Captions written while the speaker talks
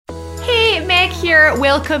Meg here.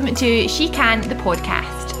 Welcome to She Can, the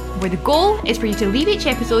podcast, where the goal is for you to leave each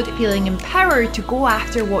episode feeling empowered to go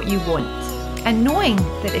after what you want and knowing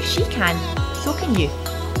that if she can, so can you.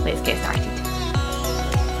 Let's get started.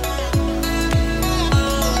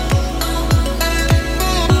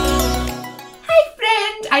 Hi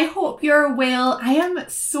friend, I hope you're well. I am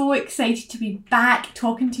so excited to be back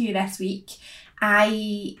talking to you this week.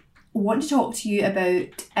 I want to talk to you about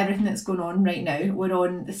everything that's going on right now. We're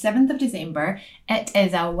on the 7th of December. It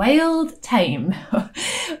is a wild time.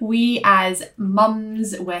 We as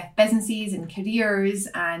mums with businesses and careers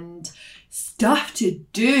and stuff to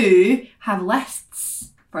do have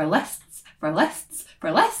lists for lists for lists for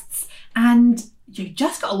lists, and you've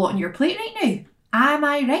just got a lot on your plate right now. Am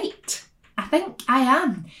I right? I think I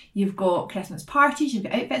am. You've got Christmas parties, you've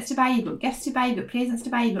got outfits to buy, you've got gifts to buy, you've got presents to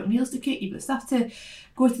buy, you've got meals to cook, you've got stuff to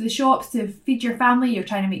go to the shops to feed your family, you're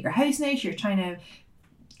trying to make your house nice, you're trying to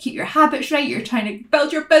keep your habits right, you're trying to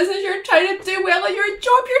build your business, you're trying to do well at your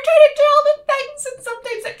job, you're trying to do all the things, and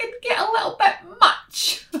sometimes it can get a little bit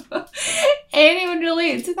much. Anyone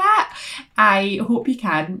relate to that? I hope you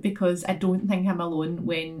can, because I don't think I'm alone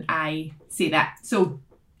when I say that. So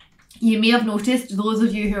you may have noticed, those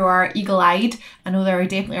of you who are eagle-eyed, I know there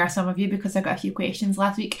definitely are some of you because I got a few questions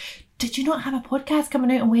last week. Did you not have a podcast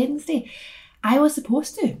coming out on Wednesday? I was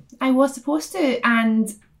supposed to,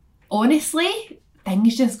 and honestly,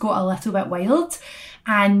 things just got a little bit wild.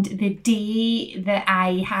 And the day that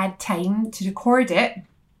I had time to record it,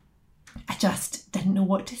 I just didn't know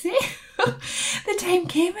what to say. The time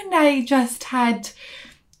came and I just had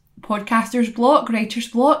podcaster's block, writer's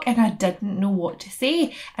block, and I didn't know what to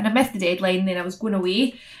say. And I missed the deadline, then I was going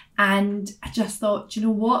away, and I just thought, do you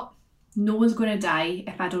know what? No one's going to die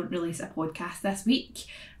if I don't release a podcast this week.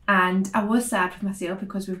 And I was sad for myself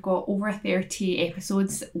because we've got over 30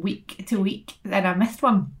 episodes week to week and I missed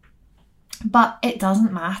one. But it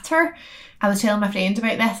doesn't matter. I was telling my friend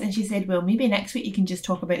about this and she said, well, maybe next week you can just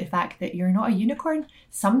talk about the fact that you're not a unicorn.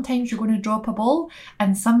 Sometimes you're going to drop a ball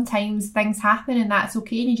and sometimes things happen and that's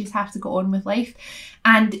okay and you just have to go on with life.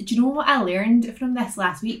 And do you know what I learned from this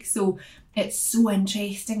last week? So it's so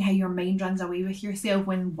interesting how your mind runs away with yourself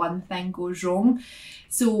when one thing goes wrong.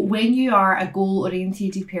 So when you are a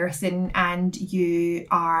goal-oriented person and you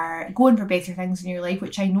are going for better things in your life,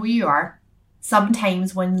 which I know you are,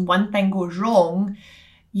 sometimes when one thing goes wrong,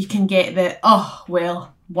 you can get the, oh,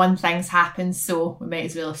 well, one thing's happened, so we might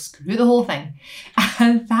as well screw the whole thing.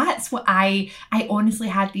 And that's what I honestly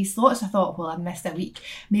had these thoughts. I thought, well, I've missed a week.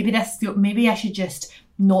 Maybe I should just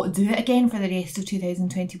not do it again for the rest of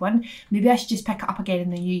 2021. Maybe I should just pick it up again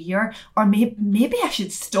in the new year. Or maybe I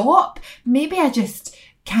should stop. Maybe I just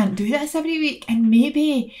can't do this every week. And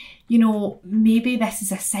maybe this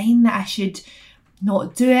is a sign that I should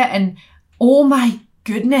not do it. And oh my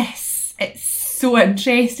goodness, it's so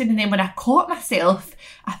interesting. And then when I caught myself,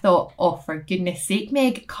 I thought, oh, for goodness sake,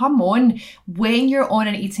 Meg, come on. When you're on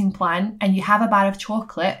an eating plan and you have a bar of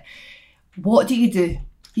chocolate, what do? You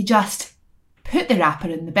just put the wrapper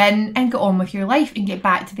in the bin and get on with your life and get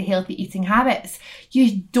back to the healthy eating habits.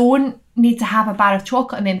 You don't need to have a bar of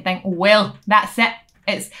chocolate and then think, well, that's it.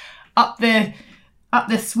 It's up the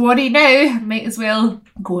swarry now. Might as well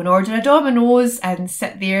go and order a Domino's and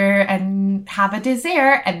sit there and have a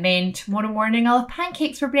dessert, and then tomorrow morning I'll have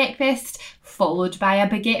pancakes for breakfast, followed by a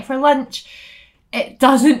baguette for lunch. It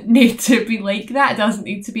doesn't need to be like that. It doesn't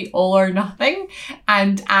need to be all or nothing.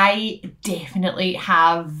 And I definitely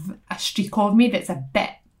have a streak of me that's a bit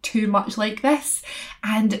too much like this.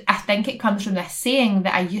 And I think it comes from this saying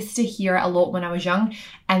that I used to hear a lot when I was young.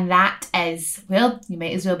 And that is, well, you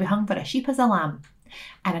might as well be hung for a sheep as a lamb.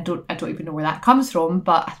 And I don't even know where that comes from,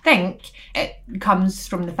 but I think it comes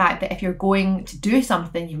from the fact that if you're going to do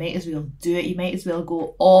something, you might as well do it. You might as well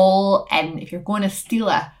go all in. If you're going to steal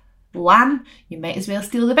a lamb, you might as well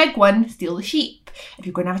steal the big one, steal the sheep. If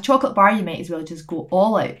you're going to have a chocolate bar, you might as well just go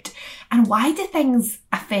all out. And why do things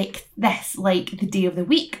affect this like the day of the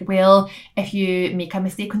week? Well, if you make a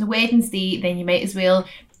mistake on the Wednesday, then you might as well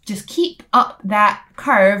just keep up that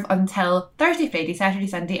curve until Thursday, Friday, Saturday,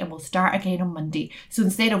 Sunday, and we'll start again on Monday. So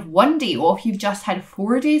instead of one day off, you've just had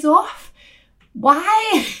 4 days off.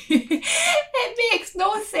 Why? It makes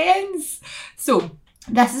no sense. So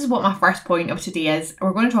this is what my first point of today is.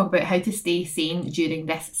 We're going to talk about how to stay sane during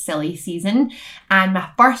this silly season. And my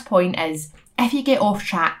first point is, if you get off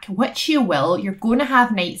track, which you will, you're going to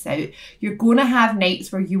have nights out. You're going to have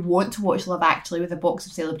nights where you want to watch Love Actually with a box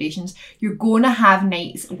of celebrations. You're going to have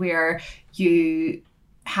nights where you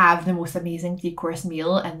have the most amazing 3-course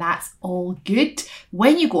meal, and that's all good.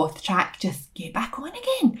 When you go off the track, just get back on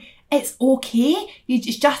again. It's okay.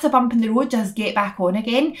 It's just a bump in the road, just get back on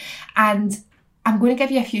again. And I'm going to give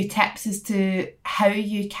you a few tips as to how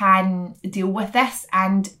you can deal with this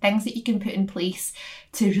and things that you can put in place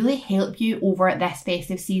to really help you over this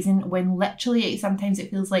festive season when literally sometimes it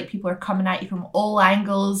feels like people are coming at you from all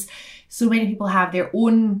angles. So many people have their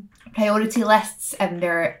own priority lists and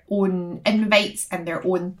their own invites and their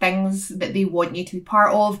own things that they want you to be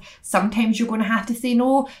part of. Sometimes you're going to have to say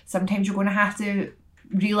no. Sometimes you're going to have to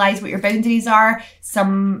realise what your boundaries are.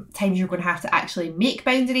 Sometimes you're going to have to actually make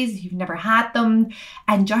boundaries if you've never had them,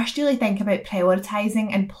 and just really think about prioritising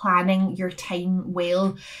and planning your time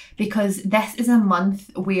well, because this is a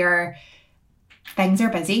month where things are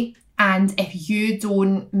busy, and if you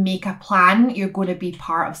don't make a plan, you're going to be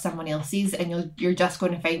part of someone else's, and you're just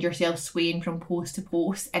going to find yourself swaying from post to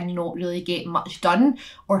post and not really get much done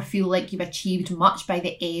or feel like you've achieved much by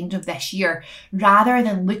the end of this year, rather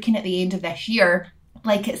than looking at the end of this year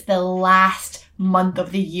like it's the last month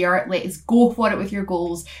of the year. Let's go for it with your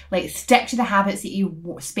goals. Let's stick to the habits that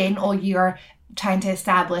you spent all year trying to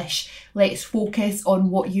establish. Let's focus on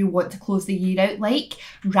what you want to close the year out like,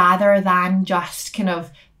 rather than just kind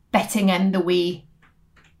of fitting in the way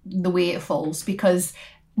it falls, because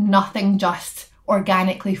nothing just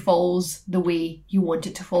organically falls the way you want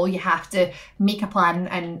it to fall. You have to make a plan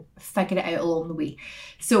and figure it out along the way.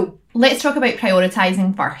 So let's talk about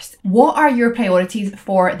prioritising first. What are your priorities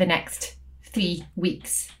for the next 3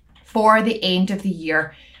 weeks? For the end of the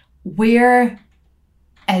year, where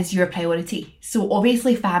is your priority? So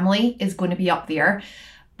obviously family is going to be up there,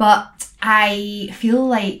 but I feel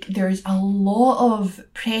like there's a lot of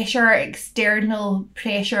pressure, external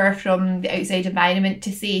pressure from the outside environment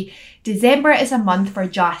to say December is a month for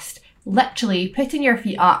just literally putting your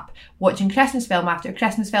feet up, watching Christmas film after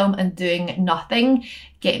Christmas film and doing nothing,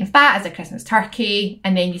 getting fat as a Christmas turkey,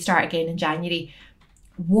 and then you start again in January.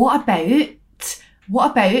 What about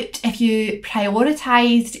if you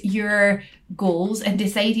prioritised your goals and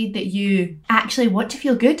decided that you actually want to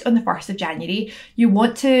feel good on the 1st of January, you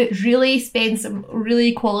want to really spend some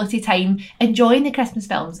really quality time enjoying the Christmas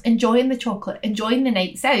films, enjoying the chocolate, enjoying the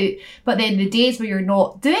nights out, but then the days where you're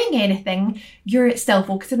not doing anything, you're still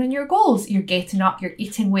focusing on your goals. You're getting up, you're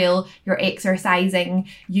eating well, you're exercising,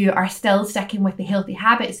 you are still sticking with the healthy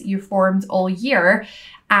habits that you've formed all year,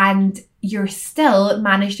 and you're still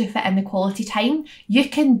managed to fit in the quality time. You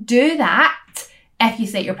can do that if you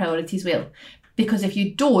set your priorities well, because if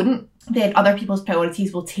you don't, then other people's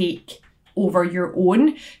priorities will take over your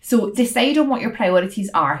own. So decide on what your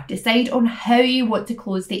priorities are. Decide on how you want to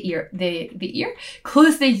close the year in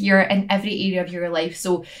every area of your life.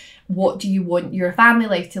 So what do you want your family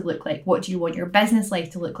life to look like? What do you want your business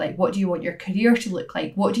life to look like? What do you want your career to look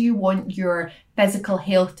like? What do you want your physical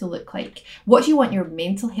health to look like? What do you want your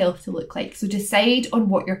mental health to look like? So decide on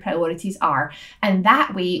what your priorities are. And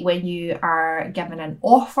that way, when you are given an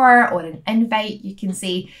offer or an invite, you can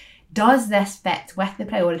say, does this fit with the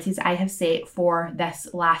priorities I have set for this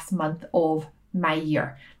last month of my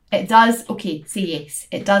year? It does, okay, say yes.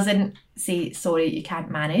 It doesn't, say, sorry, you can't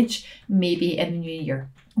manage, maybe in the new year.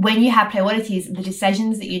 When you have priorities, the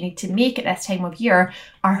decisions that you need to make at this time of year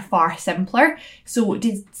are far simpler. So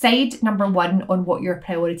decide, number one, on what your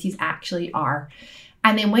priorities actually are.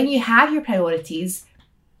 And then when you have your priorities,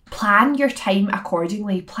 plan your time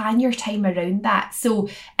accordingly, plan your time around that. So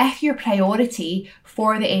if your priority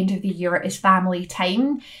for the end of the year is family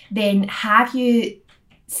time, then have you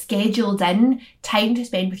scheduled in time to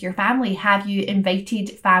spend with your family? Have you invited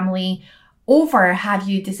family over? Have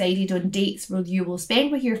you decided on dates where you will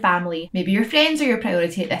spend with your family? Maybe your friends are your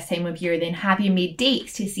priority at this time of year, then have you made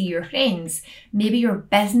dates to see your friends? Maybe your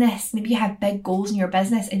business, maybe you have big goals in your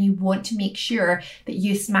business and you want to make sure that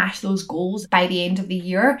you smash those goals by the end of the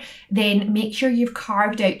year, then make sure you've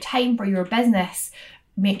carved out time for your business.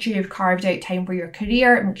 Make sure you've carved out time for your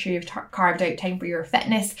career, make sure you've carved out time for your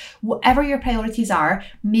fitness. Whatever your priorities are,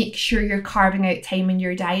 make sure you're carving out time in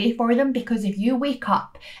your diary for them, because if you wake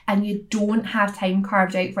up and you don't have time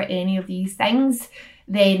carved out for any of these things,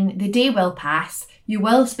 then the day will pass. You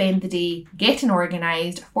will spend the day getting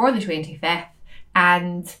organised for the 25th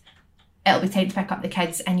and it'll be time to pick up the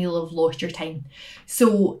kids and you'll have lost your time.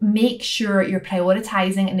 So make sure you're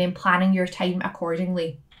prioritising and then planning your time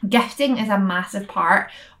accordingly. Gifting is a massive part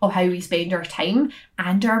of how we spend our time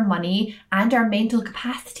and our money and our mental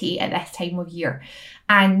capacity at this time of year.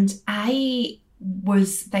 And I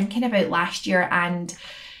was thinking about last year, and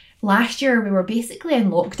last year we were basically in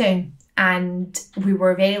lockdown and we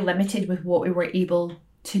were very limited with what we were able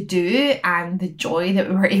to do and the joy that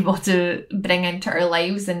we were able to bring into our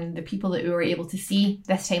lives and the people that we were able to see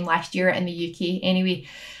this time last year in the UK anyway.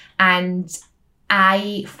 And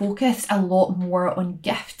I focused a lot more on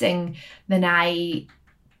gifting than I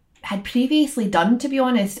had previously done, to be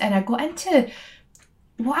honest. And I got into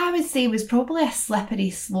what I would say was probably a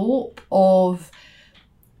slippery slope of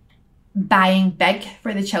buying big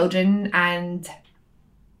for the children and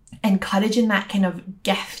encouraging that kind of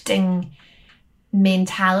gifting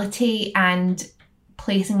mentality and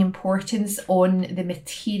placing importance on the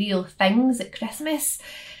material things at Christmas.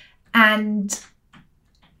 And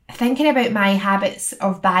thinking about my habits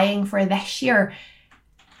of buying for this year,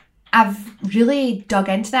 I've really dug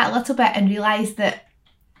into that a little bit and realised that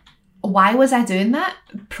why was I doing that?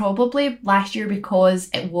 Probably last year because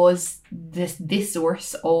it was this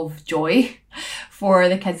source of joy for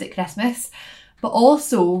the kids at Christmas, but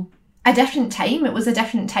also a different time. It was a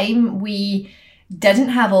different time. We didn't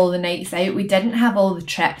have all the nights out, we didn't have all the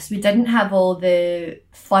trips, we didn't have all the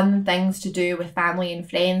fun things to do with family and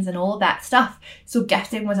friends and all of that stuff. So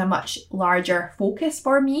gifting was a much larger focus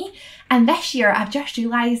for me. And this year I've just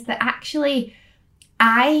realised that actually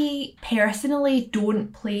I personally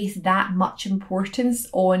don't place that much importance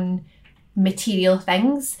on material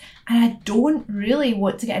things, and I don't really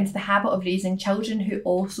want to get into the habit of raising children who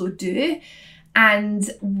also do.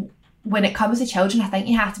 And when it comes to children, I think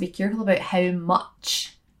you have to be careful about how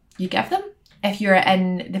much you give them if you're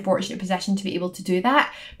in the fortunate position to be able to do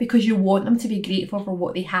that, because you want them to be grateful for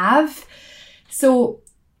what they have. So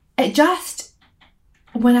it just,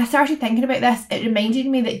 when I started thinking about this, it reminded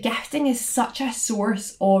me that gifting is such a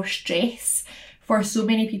source of stress for so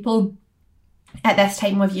many people at this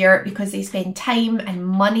time of year, because they spend time and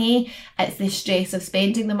money. It's the stress of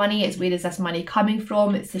spending the money. It's where is this money coming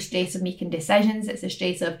from? It's the stress of making decisions. It's the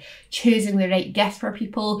stress of choosing the right gift for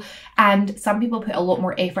people. And some people put a lot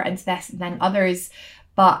more effort into this than others.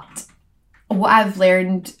 But what I've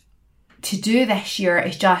learned to do this year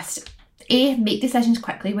is just make decisions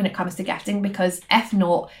quickly when it comes to gifting, because if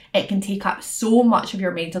not, it can take up so much of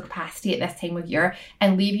your mental capacity at this time of year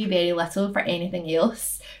and leave you very little for anything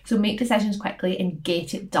else. So make decisions quickly and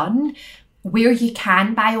get it done. Where you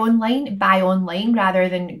can buy online rather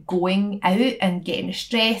than going out and getting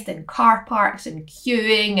stressed in car parks and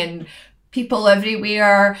queuing and people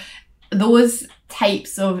everywhere. Those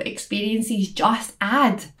types of experiences just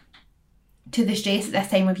add to the stress at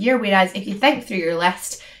this time of year. Whereas if you think through your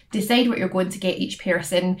list, decide what you're going to get each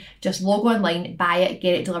person, just log online, buy it,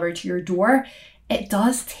 get it delivered to your door, it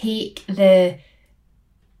does take the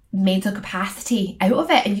mental capacity out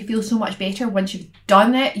of it, and you feel so much better once you've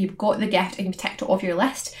done it, you've got the gift and you've ticked it off your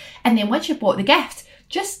list. And then once you've bought the gift,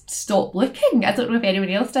 just stop looking. I don't know if anyone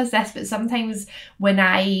else does this, but sometimes when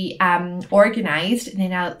I organised, and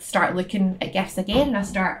then I'll start looking at gifts again, and I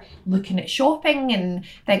start looking at shopping and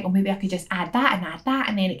think, oh, maybe I could just add that,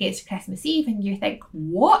 and then it gets to Christmas Eve and you think,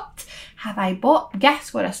 what? Have I bought gifts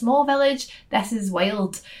for a small village? This is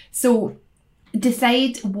wild. So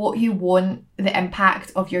decide what you want the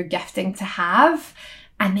impact of your gifting to have,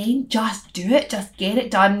 and then just do it, just get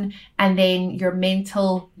it done, and then your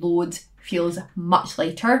mental load feels much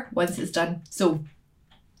lighter once it's done. So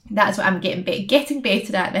that's what I'm getting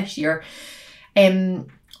better at this year.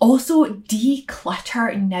 Also,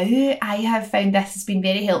 declutter now. I have found this has been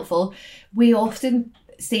very helpful. We often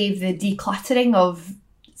save the decluttering of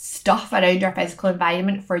stuff around our physical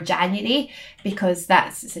environment for January, because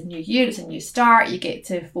it's a new year, it's a new start, you get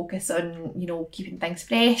to focus on, keeping things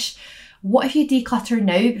fresh. What if you declutter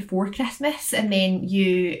now before Christmas, and then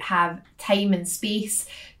you have time and space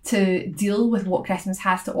to deal with what Christmas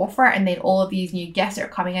has to offer, and then all of these new gifts that are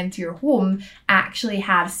coming into your home actually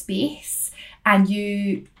have space, and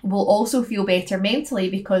you will also feel better mentally,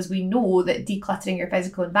 because we know that decluttering your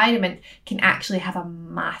physical environment can actually have a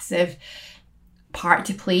massive part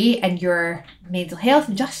to play in your mental health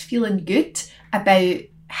and just feeling good about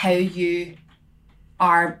how you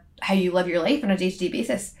live your life on a day-to-day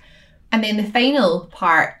basis. And then the final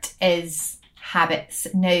part is habits.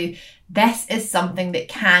 Now, this is something that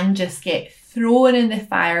can just get thrown in the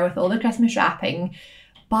fire with all the Christmas wrapping,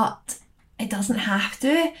 but it doesn't have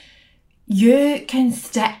to. You can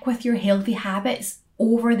stick with your healthy habits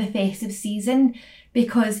over the festive season,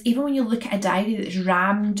 because even when you look at a diary that's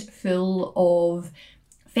rammed full of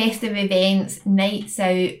festive events, nights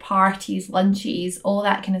out, parties, lunches, all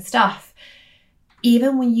that kind of stuff,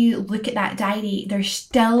 even when you look at that diary, there's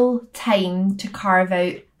still time to carve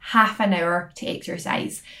out half an hour to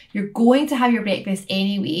exercise. You're going to have your breakfast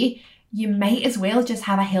anyway. You might as well just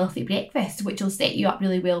have a healthy breakfast, which will set you up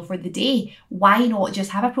really well for the day. Why not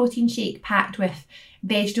just have a protein shake packed with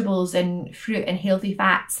vegetables and fruit and healthy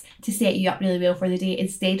fats to set you up really well for the day,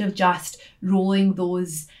 instead of just rolling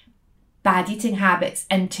those bad eating habits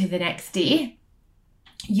into the next day?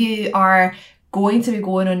 You are going to be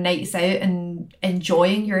going on nights out and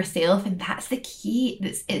enjoying yourself, and that's the key.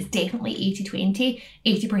 It's definitely 80-20,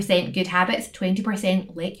 80% good habits,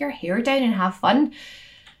 20% let your hair down and have fun.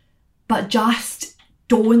 But just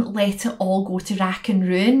don't let it all go to rack and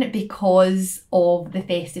ruin because of the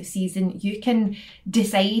festive season. You can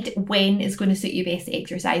decide when it's going to suit you best to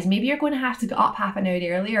exercise. Maybe you're going to have to get up half an hour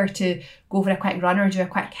earlier to go for a quick run or do a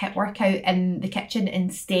quick HIIT workout in the kitchen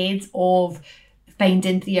instead of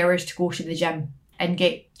finding 3 hours to go to the gym and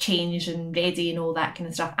get changed and ready and all that kind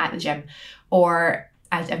of stuff at the gym. Or,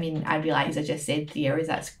 I realise I just said 3 hours,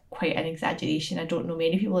 that's quite an exaggeration. I don't know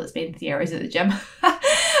many people that spend 3 hours at the gym.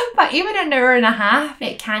 But even an hour and a half,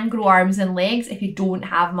 it can grow arms and legs if you don't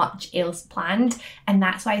have much else planned. And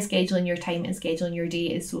that's why scheduling your time and scheduling your day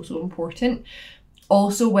is so, so important.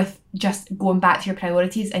 Also, with just going back to your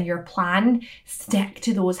priorities and your plan, stick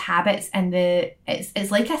to those habits. And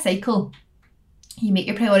it's like a cycle. You make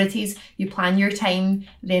your priorities, you plan your time,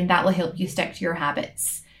 then that will help you stick to your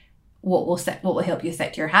habits. What will help you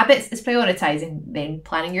stick to your habits is prioritizing, then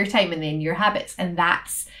planning your time, and then your habits. And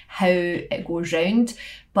that's how it goes round.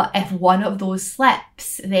 But if one of those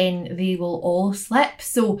slips, then they will all slip.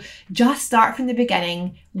 So just start from the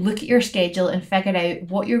beginning, look at your schedule and figure out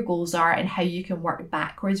what your goals are and how you can work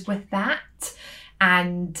backwards with that.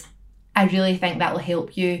 And I really think that will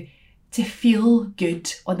help you to feel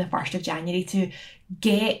good on the 1st of January, to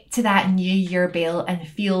get to that new year bell and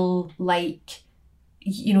feel like,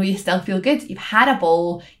 you still feel good. You've had a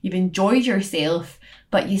ball, you've enjoyed yourself,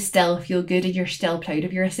 but you still feel good and you're still proud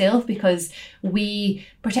of yourself, because we,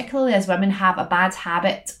 particularly as women, have a bad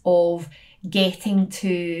habit of getting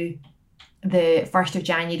to the 1st of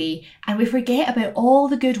January and we forget about all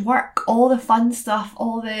the good work, all the fun stuff,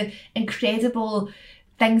 all the incredible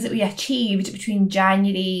things that we achieved between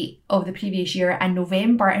January of the previous year and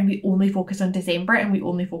November, and we only focus on December and we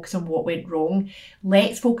only focus on what went wrong.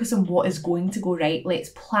 Let's focus on what is going to go right. Let's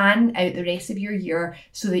plan out the rest of your year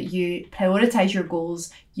so that you prioritise your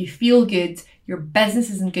goals, you feel good, your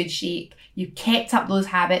business is in good shape, you kept up those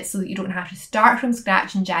habits so that you don't have to start from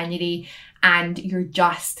scratch in January and you're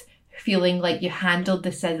just feeling like you handled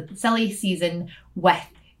the silly season with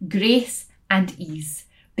grace and ease.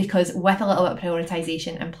 Because with a little bit of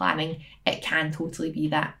prioritisation and planning, it can totally be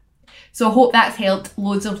that. So I hope that's helped.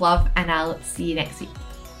 Loads of love, and I'll see you next week.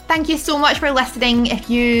 Thank you so much for listening. If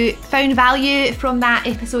you found value from that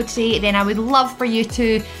episode today, then I would love for you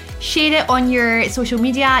to share it on your social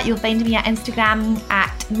media. You'll find me at Instagram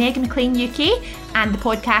at Megan McLean UK, and the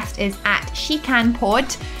podcast is at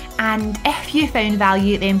SheCanPod. And if you found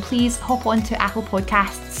value, then please hop onto Apple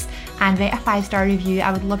Podcasts and write a 5-star review.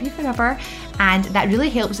 I would love you forever. And that really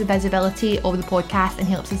helps the visibility of the podcast and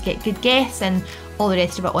helps us get good guests and all the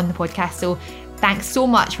rest of it on the podcast. So thanks so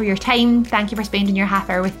much for your time. Thank you for spending your half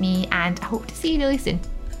hour with me, and I hope to see you really soon.